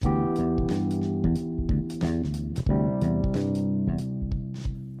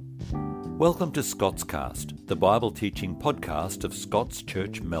Welcome to Scots Cast, the Bible teaching podcast of Scots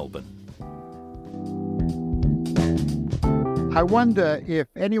Church Melbourne. I wonder if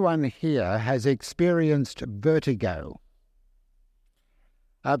anyone here has experienced vertigo.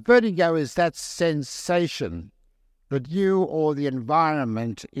 Vertigo is that sensation that you or the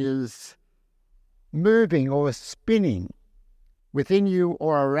environment is moving or spinning within you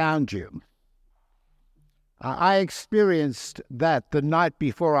or around you. I experienced that the night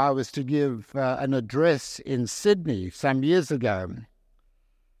before I was to give an address in Sydney some years ago.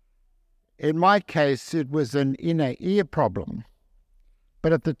 In my case, it was an inner ear problem.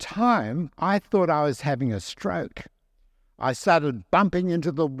 But at the time, I thought I was having a stroke. I started bumping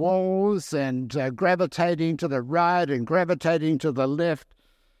into the walls and gravitating to the right and gravitating to the left.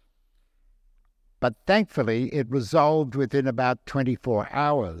 But thankfully, it resolved within about 24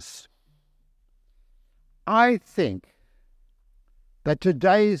 hours. I think that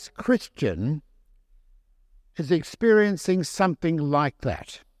today's Christian is experiencing something like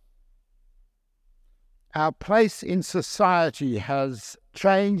that. Our place in society has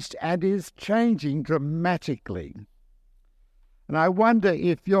changed and is changing dramatically. And I wonder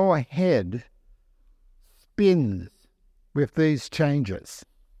if your head spins with these changes.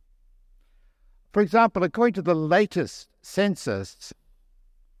 For example, according to the latest census,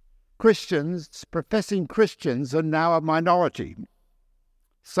 professing Christians are now a minority,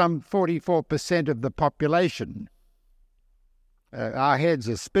 some 44% of the population. Our heads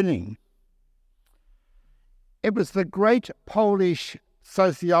are spinning. It was the great Polish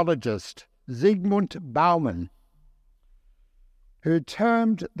sociologist Zygmunt Bauman who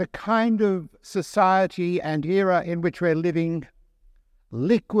termed the kind of society and era in which we're living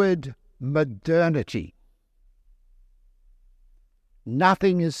liquid modernity.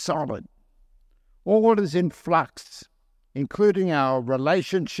 Nothing is solid. All is in flux, including our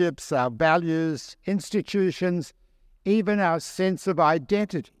relationships, our values, institutions, even our sense of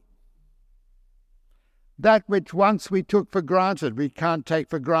identity. That which once we took for granted, we can't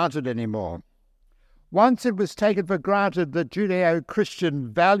take for granted anymore. Once it was taken for granted that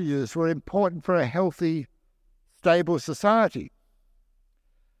Judeo-Christian values were important for a healthy, stable society.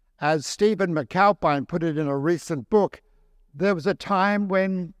 As Stephen McAlpine put it in a recent book, there was a time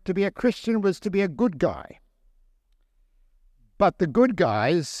when to be a Christian was to be a good guy. But the good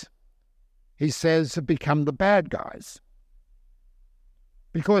guys, he says, have become the bad guys.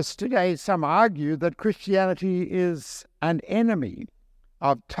 Because today some argue that Christianity is an enemy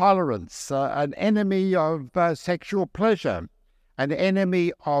of tolerance, an enemy of sexual pleasure, an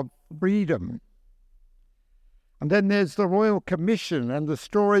enemy of freedom. And then there's the Royal Commission and the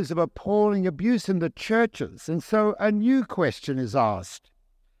stories of appalling abuse in the churches. And so a new question is asked.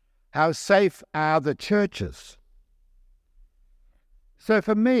 How safe are the churches? So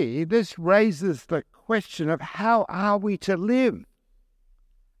for me, this raises the question of how are we to live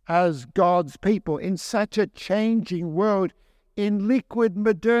as God's people in such a changing world in liquid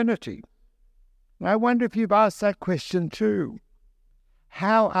modernity? And I wonder if you've asked that question too.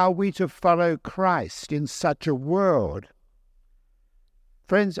 How are we to follow Christ in such a world?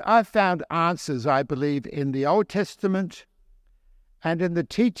 Friends, I've found answers, I believe, in the Old Testament and in the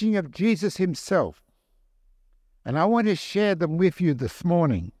teaching of Jesus himself. And I want to share them with you this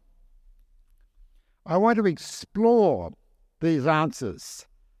morning. I want to explore these answers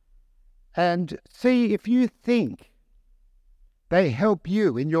and see if you think they help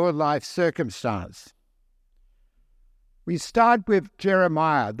you in your life circumstance. We start with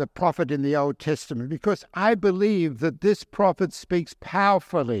Jeremiah, the prophet in the Old Testament, because I believe that this prophet speaks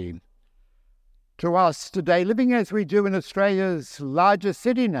powerfully to us today, living as we do in Australia's largest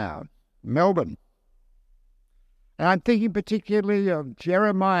city now, Melbourne. And I'm thinking particularly of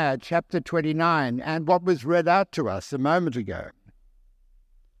Jeremiah chapter 29 and what was read out to us a moment ago.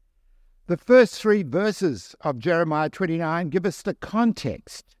 The first 3 verses of Jeremiah 29 give us the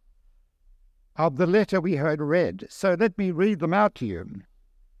context of the letter we heard read. So let me read them out to you.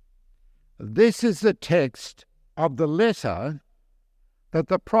 This is the text of the letter that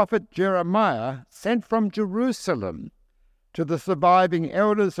the prophet Jeremiah sent from Jerusalem to the surviving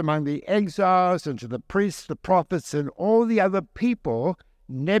elders among the exiles and to the priests, the prophets, and all the other people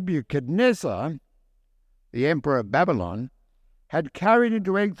Nebuchadnezzar, the emperor of Babylon, had carried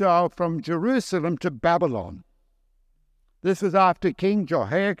into exile from Jerusalem to Babylon. This was after King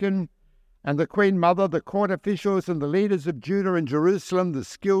Jehoiakim and the queen mother, the court officials and the leaders of Judah and Jerusalem, the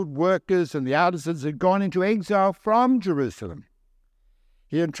skilled workers and the artisans had gone into exile from Jerusalem.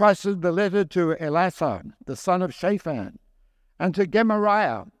 He entrusted the letter to Elasah, the son of Shaphan, and to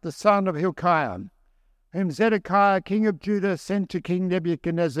Gemariah, the son of Hilkiah, whom Zedekiah, king of Judah, sent to King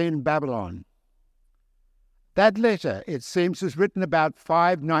Nebuchadnezzar in Babylon. That letter, it seems, was written about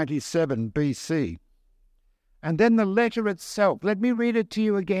 597 BC. And then the letter itself, let me read it to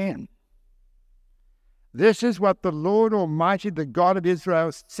you again. This is what the Lord Almighty, the God of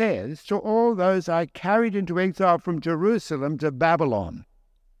Israel, says to all those I carried into exile from Jerusalem to Babylon.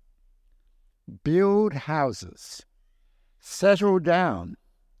 Build houses, settle down,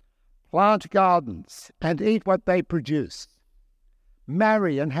 plant gardens, and eat what they produce.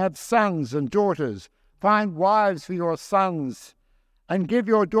 Marry and have sons and daughters. Find wives for your sons, and give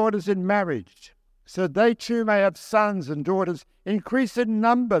your daughters in marriage, so they too may have sons and daughters. Increase in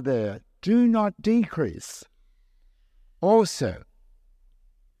number there, do not decrease. Also,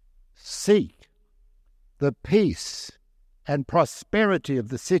 seek the peace and prosperity of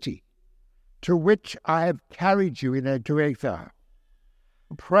the city to which I have carried you into exile.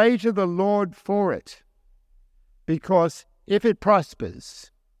 Pray to the Lord for it, because if it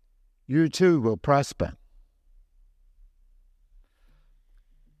prospers, you too will prosper.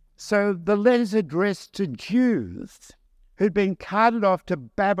 So the letter's addressed to Jews who'd been carted off to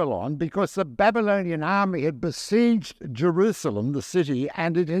Babylon because the Babylonian army had besieged Jerusalem, the city,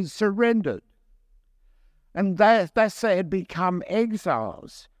 and it had surrendered. And thus they had become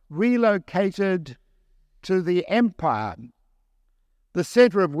exiles, relocated to the empire, the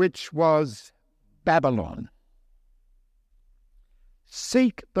center of which was Babylon.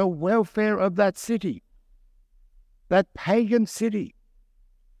 Seek the welfare of that city, that pagan city.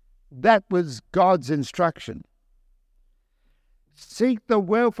 That was God's instruction. Seek the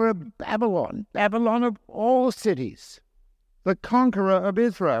welfare of Babylon, Babylon of all cities, the conqueror of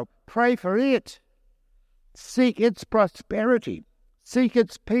Israel. Pray for it. Seek its prosperity. Seek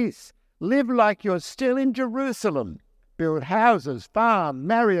its peace. Live like you're still in Jerusalem. Build houses, farm,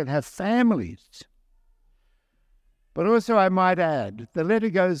 marry, and have families. But also, I might add, the letter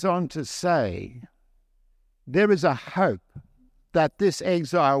goes on to say, there is a hope that this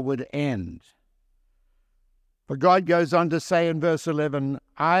exile would end. For God goes on to say in verse 11,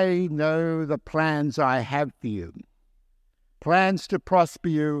 I know the plans I have for you. Plans to prosper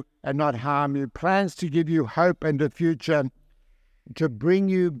you and not harm you. Plans to give you hope and a future, to bring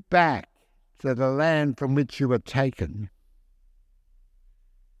you back to the land from which you were taken.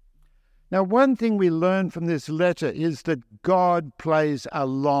 Now, one thing we learn from this letter is that God plays a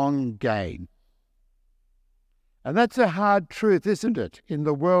long game. And that's a hard truth, isn't it, in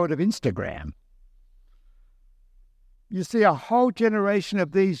the world of Instagram? You see, a whole generation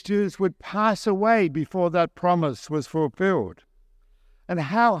of these Jews would pass away before that promise was fulfilled. And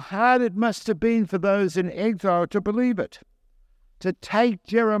how hard it must have been for those in exile to believe it, to take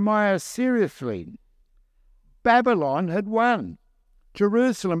Jeremiah seriously. Babylon had won.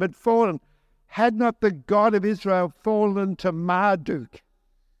 Jerusalem had fallen. Had not the God of Israel fallen to Marduk,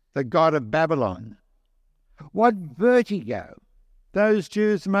 the god of Babylon? What vertigo those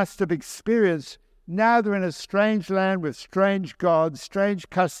Jews must have experienced. Now they're in a strange land with strange gods, strange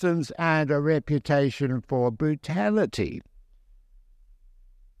customs, and a reputation for brutality.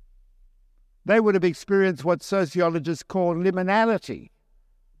 They would have experienced what sociologists call liminality,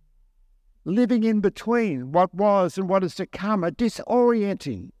 living in between what was and what is to come, a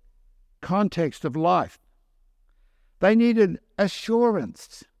disorienting context of life. They needed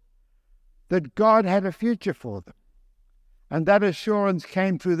assurance that God had a future for them. And that assurance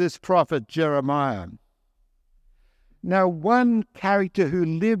came through this prophet Jeremiah. Now, one character who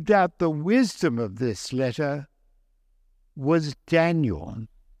lived out the wisdom of this letter was Daniel.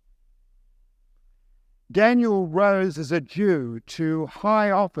 Daniel rose as a Jew to high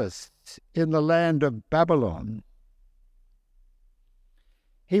office in the land of Babylon.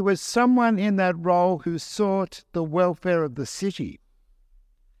 He was someone in that role who sought the welfare of the city.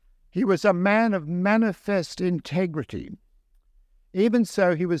 He was a man of manifest integrity. Even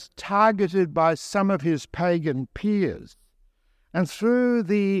so, he was targeted by some of his pagan peers. And through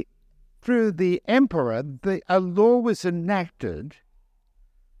the emperor, a law was enacted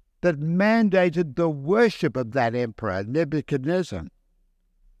that mandated the worship of that emperor, Nebuchadnezzar.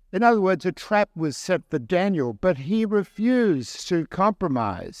 In other words, a trap was set for Daniel, but he refused to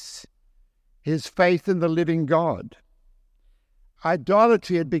compromise his faith in the living God.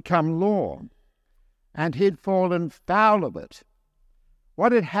 Idolatry had become law, and he'd fallen foul of it.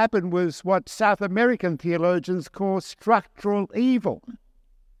 What had happened was what South American theologians call structural evil.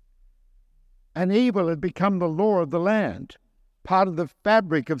 And evil had become the law of the land, part of the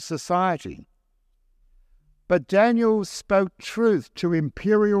fabric of society. But Daniel spoke truth to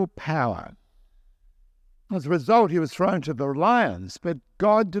imperial power. As a result, he was thrown to the lions, but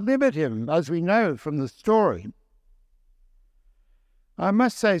God delivered him, as we know from the story. I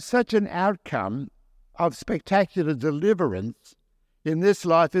must say, such an outcome of spectacular deliverance in this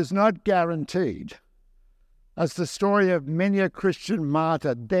life is not guaranteed, as the story of many a Christian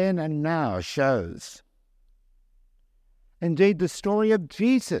martyr then and now shows. Indeed, the story of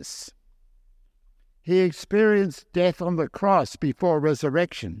Jesus. He experienced death on the cross before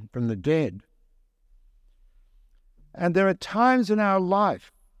resurrection from the dead. And there are times in our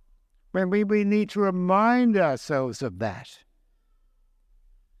life when we need to remind ourselves of that.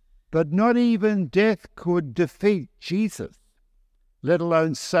 But not even death could defeat Jesus, let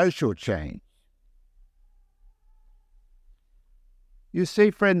alone social change. You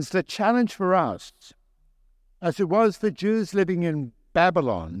see, friends, the challenge for us, as it was for Jews living in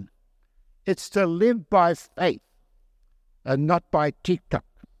Babylon, it's to live by faith and not by TikTok.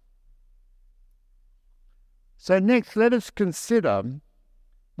 So next, let us consider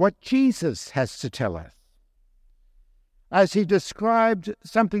what Jesus has to tell us, as he described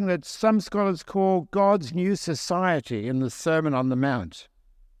something that some scholars call God's new society in the Sermon on the Mount.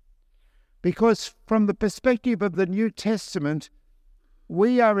 Because from the perspective of the New Testament,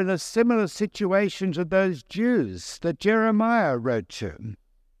 we are in a similar situation to those Jews that Jeremiah wrote to.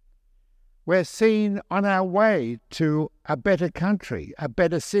 We're seen on our way to a better country, a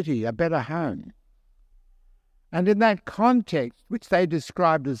better city, a better home. And in that context, which they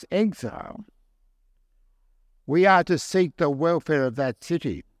described as exile, we are to seek the welfare of that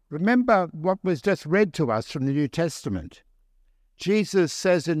city. Remember what was just read to us from the New Testament. Jesus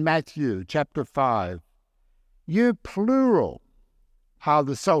says in Matthew chapter 5, "You plural are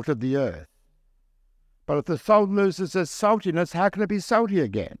the salt of the earth. But if the salt loses its saltiness, how can it be salty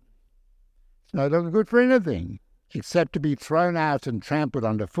again? It's no longer good for anything, except to be thrown out and trampled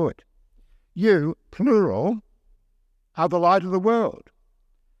underfoot. You, plural, are the light of the world.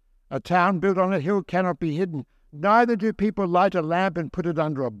 A town built on a hill cannot be hidden. Neither do people light a lamp and put it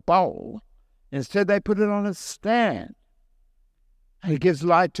under a bowl. Instead, they put it on a stand, and it gives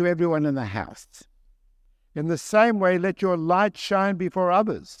light to everyone in the house. In the same way, let your light shine before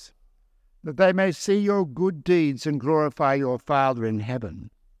others, that they may see your good deeds and glorify your Father in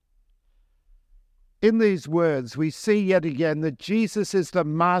heaven." In these words, we see yet again that Jesus is the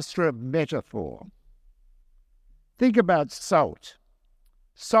master of metaphor. Think about salt.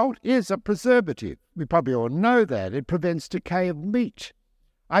 Salt is a preservative. We probably all know that. It prevents decay of meat.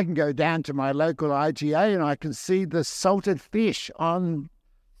 I can go down to my local IGA and I can see the salted fish on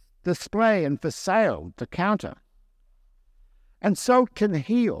display and for sale, the counter. And salt can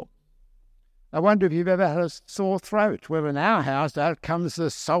heal. I wonder if you've ever had a sore throat. Well, in our house, out comes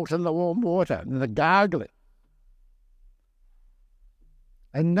the salt and the warm water and the gargling.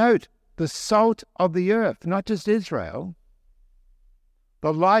 And note, the salt of the earth, not just Israel.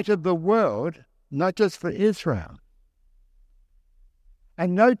 The light of the world, not just for Israel.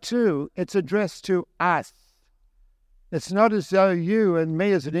 And note too, it's addressed to us. It's not as though you and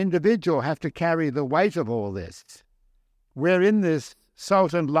me as an individual have to carry the weight of all this. We're in this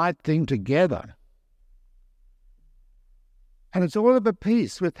salt and light thing together. And it's all of a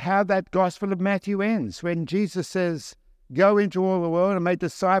piece with how that Gospel of Matthew ends, when Jesus says, "Go into all the world and make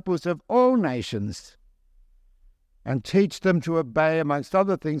disciples of all nations and teach them to obey, amongst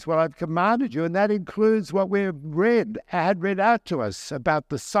other things, what I've commanded you." And that includes what we've had read out to us about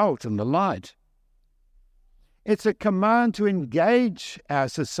the salt and the light. It's a command to engage our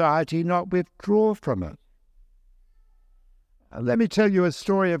society, not withdraw from it. Let me tell you a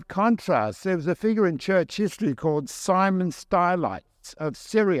story of contrast. There was a figure in church history called Simon Stylites of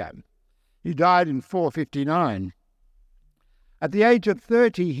Syria. He died in 459. At the age of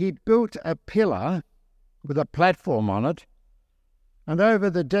 30, he built a pillar with a platform on it, and over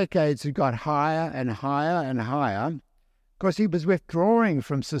the decades it got higher and higher and higher, because he was withdrawing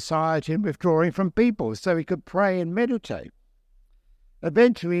from society and withdrawing from people so he could pray and meditate.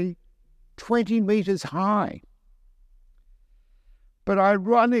 Eventually, 20 meters high. But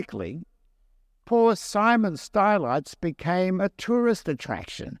ironically, poor Simon Stylites became a tourist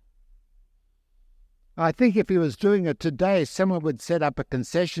attraction. I think if he was doing it today, someone would set up a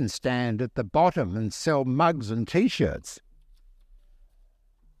concession stand at the bottom and sell mugs and T-shirts.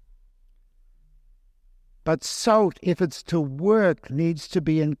 But salt, if it's to work, needs to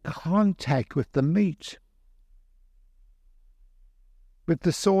be in contact with the meat, with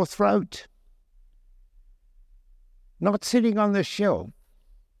the sore throat, not sitting on the shelf,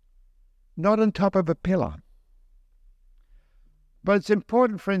 not on top of a pillar. But it's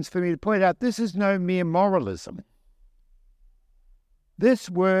important, friends, for me to point out this is no mere moralism. This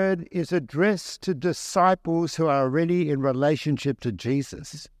word is addressed to disciples who are already in relationship to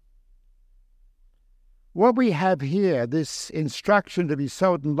Jesus. What we have here, this instruction to be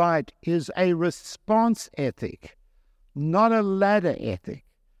salt and light, is a response ethic, not a ladder ethic,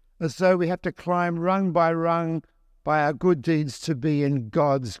 as though we have to climb rung by our good deeds to be in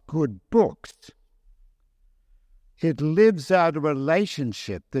God's good books. It lives out a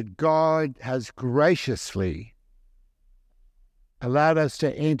relationship that God has graciously allowed us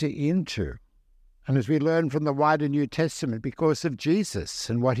to enter into. And as we learn from the wider New Testament, because of Jesus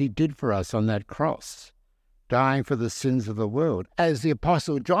and what he did for us on that cross, dying for the sins of the world. As the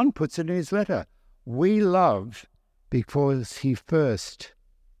Apostle John puts it in his letter, we love because he first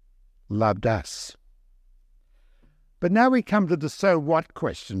loved us. But now we come to the so what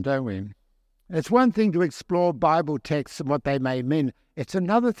question, don't we? It's one thing to explore Bible texts and what they may mean. It's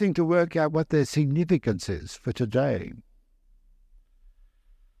another thing to work out what their significance is for today.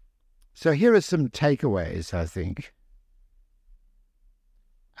 So here are some takeaways, I think.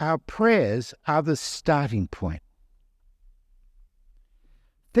 Our prayers are the starting point.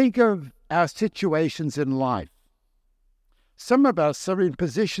 Think of our situations in life. Some of us are in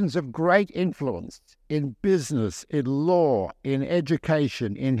positions of great influence in business, in law, in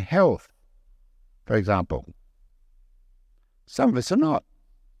education, in health, for example. Some of us are not.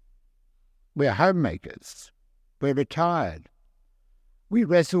 We're homemakers. We're retired. We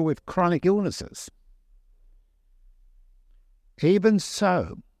wrestle with chronic illnesses. Even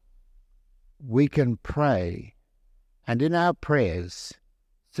so, we can pray, and in our prayers,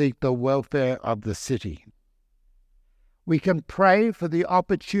 seek the welfare of the city. We can pray for the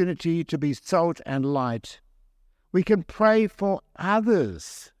opportunity to be salt and light. We can pray for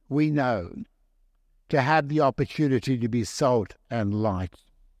others we know to have the opportunity to be salt and light.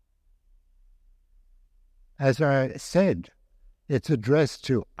 As I said, it's addressed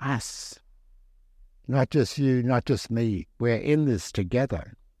to us. Not just you, not just me. We're in this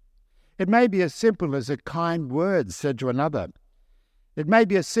together. It may be as simple as a kind word said to another. It may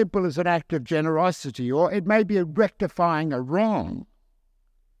be as simple as an act of generosity, or it may be rectifying a wrong.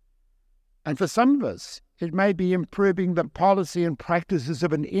 And for some of us, it may be improving the policy and practices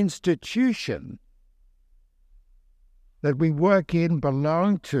of an institution that we work in,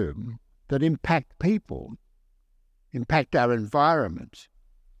 belong to, that impact people, impact our environment.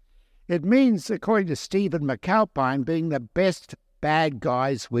 It means, according to Stephen McAlpine, being the best bad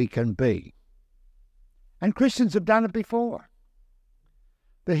guys we can be. And Christians have done it before.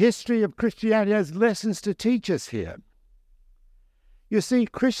 The history of Christianity has lessons to teach us here. You see,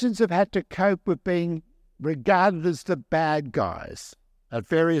 Christians have had to cope with being regarded as the bad guys at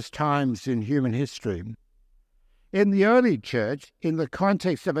various times in human history. In the early church, in the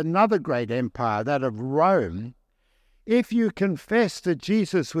context of another great empire, that of Rome, if you confessed that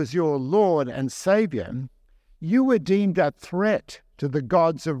Jesus was your Lord and Saviour, you were deemed a threat to the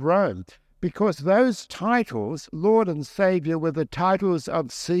gods of Rome, because those titles, Lord and Saviour, were the titles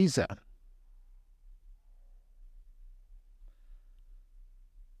of Caesar.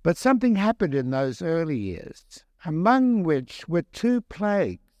 But something happened in those early years, among which were two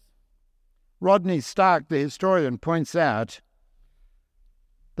plagues. Rodney Stark, the historian, points out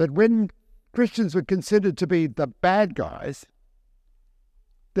that when Christians were considered to be the bad guys,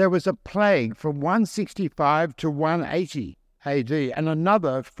 there was a plague from 165 to 180 AD and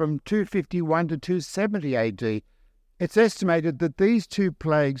another from 251 to 270 AD. It's estimated that these two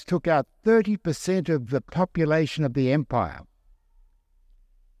plagues took out 30% of the population of the empire.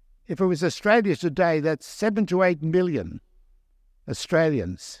 If it was Australia today, that's 7 to 8 million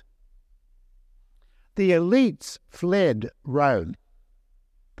Australians. The elites fled Rome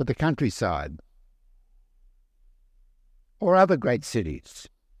for the countryside or other great cities.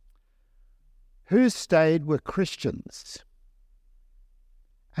 Who stayed were Christians,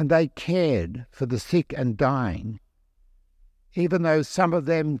 and they cared for the sick and dying, even though some of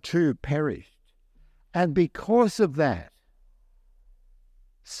them too perished. And because of that,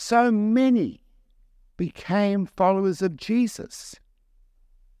 so many became followers of Jesus.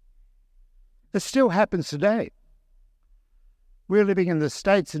 It still happens today. We're living in the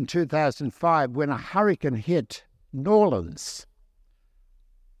States in 2005 when a hurricane hit New Orleans.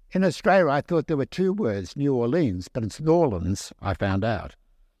 In Australia, I thought there were two words, New Orleans, but it's New Orleans, I found out.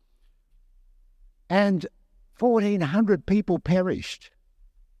 And 1,400 people perished.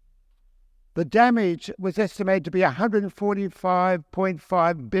 The damage was estimated to be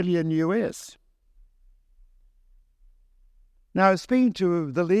 $145.5 billion US. Now, I was speaking to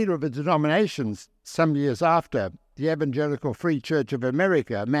the leader of a denomination some years after, the Evangelical Free Church of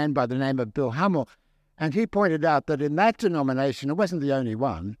America, a man by the name of Bill Hummel, And he pointed out that in that denomination, it wasn't the only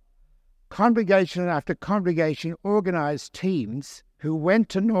one, congregation after congregation organized teams who went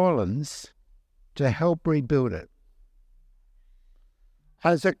to New Orleans to help rebuild it.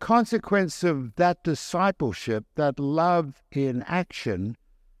 As a consequence of that discipleship, that love in action,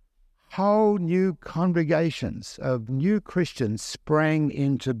 whole new congregations of new Christians sprang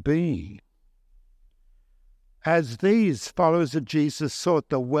into being. As these followers of Jesus sought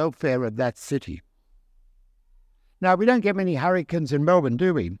the welfare of that city. Now, we don't get many hurricanes in Melbourne,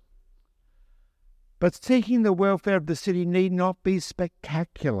 do we? But seeking the welfare of the city need not be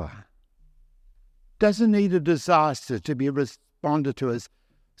spectacular. Doesn't need a disaster to be responded to. As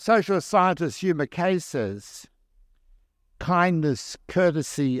social scientist Hugh Mackay says, kindness,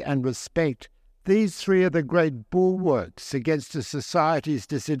 courtesy, and respect, these three are the great bulwarks against a society's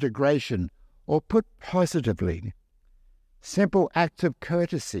disintegration, or put positively, simple acts of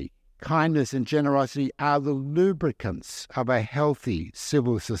courtesy, kindness, and generosity are the lubricants of a healthy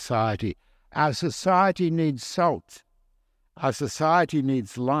civil society. Our society needs salt. Our society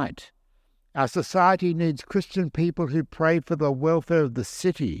needs light. Our society needs Christian people who pray for the welfare of the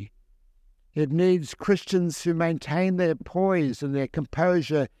city. It needs Christians who maintain their poise and their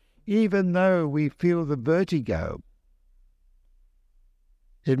composure even though we feel the vertigo.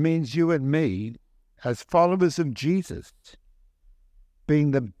 It means you and me, as followers of Jesus,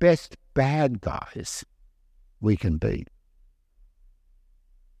 being the best bad guys we can be.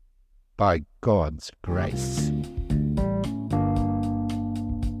 By God's grace.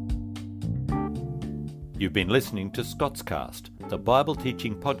 You've been listening to Scotscast, the Bible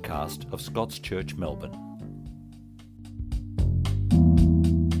teaching podcast of Scots Church Melbourne.